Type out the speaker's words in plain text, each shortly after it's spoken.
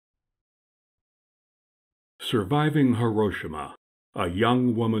Surviving Hiroshima, a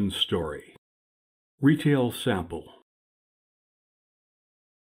Young Woman's Story. Retail Sample.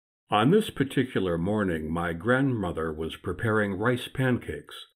 On this particular morning, my grandmother was preparing rice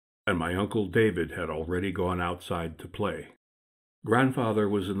pancakes, and my Uncle David had already gone outside to play. Grandfather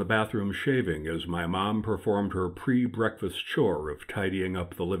was in the bathroom shaving as my mom performed her pre-breakfast chore of tidying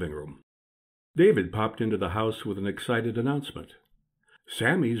up the living room. David popped into the house with an excited announcement.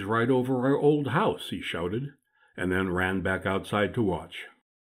 "Sammy's right over our old house," he shouted, and then ran back outside to watch.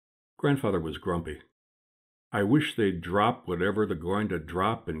 Grandfather was grumpy. I wish they'd drop whatever they're going to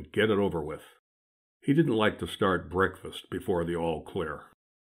drop and get it over with. He didn't like to start breakfast before the all clear.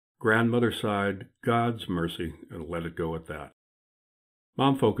 Grandmother sighed, "God's mercy," and let it go at that.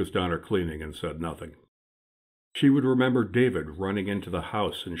 Mom focused on her cleaning and said nothing. She would remember David running into the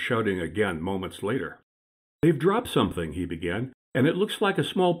house and shouting again moments later. "They've dropped something," he began, "and it looks like a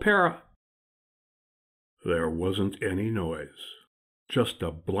small pair of—" There wasn't any noise, just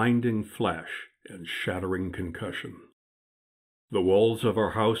a blinding flash and shattering concussion. The walls of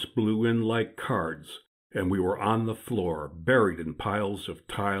our house blew in like cards, and we were on the floor, buried in piles of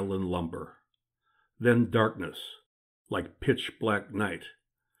tile and lumber. Then darkness, like pitch-black night,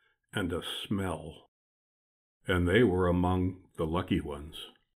 and a smell. And they were among the lucky ones.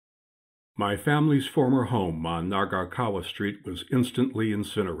 My family's former home on Nagarkawa Street was instantly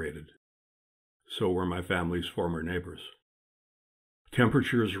incinerated. So were my family's former neighbors.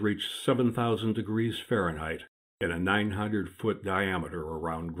 Temperatures reached 7,000 degrees Fahrenheit in a 900-foot diameter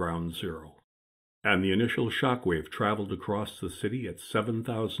around ground zero, and the initial shockwave traveled across the city at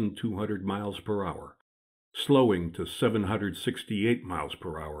 7,200 miles per hour, slowing to 768 miles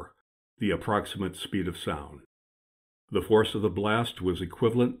per hour, the approximate speed of sound. The force of the blast was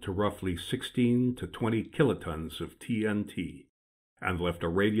equivalent to roughly 16 to 20 kilotons of TNT, and left a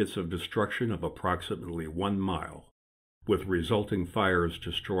radius of destruction of approximately 1 mile, with resulting fires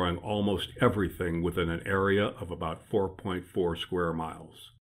destroying almost everything within an area of about 4.4 square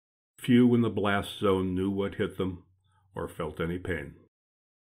miles. Few in the blast zone knew what hit them or felt any pain.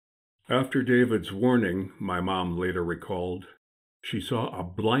 After David's warning, my mom later recalled, she saw a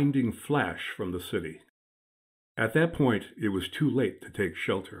blinding flash from the city. At that point, it was too late to take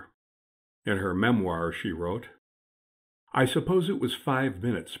shelter. In her memoir, she wrote, "I suppose it was 5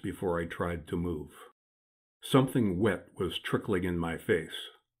 minutes before I tried to move. Something wet was trickling in my face.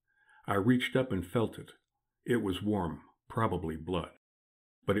 I reached up and felt it. It was warm, probably blood,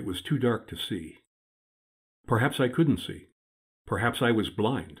 but it was too dark to see. Perhaps I couldn't see. Perhaps I was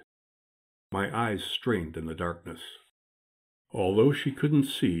blind. My eyes strained in the darkness." Although she couldn't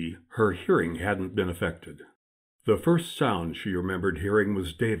see, her hearing hadn't been affected. The first sound she remembered hearing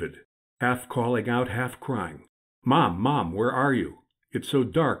was David, half calling out, half crying, "Mom, Mom, where are you? It's so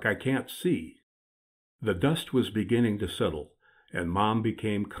dark I can't see." The dust was beginning to settle, and Mom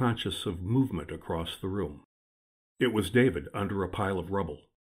became conscious of movement across the room. It was David under a pile of rubble.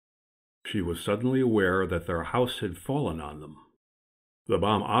 She was suddenly aware that their house had fallen on them. The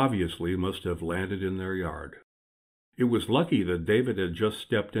bomb obviously must have landed in their yard. It was lucky that David had just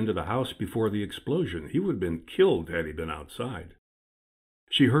stepped into the house before the explosion. He would have been killed had he been outside.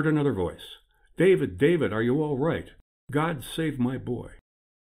 She heard another voice. "David, David, are you all right? God save my boy."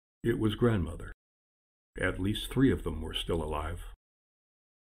 It was Grandmother. At least 3 of them were still alive.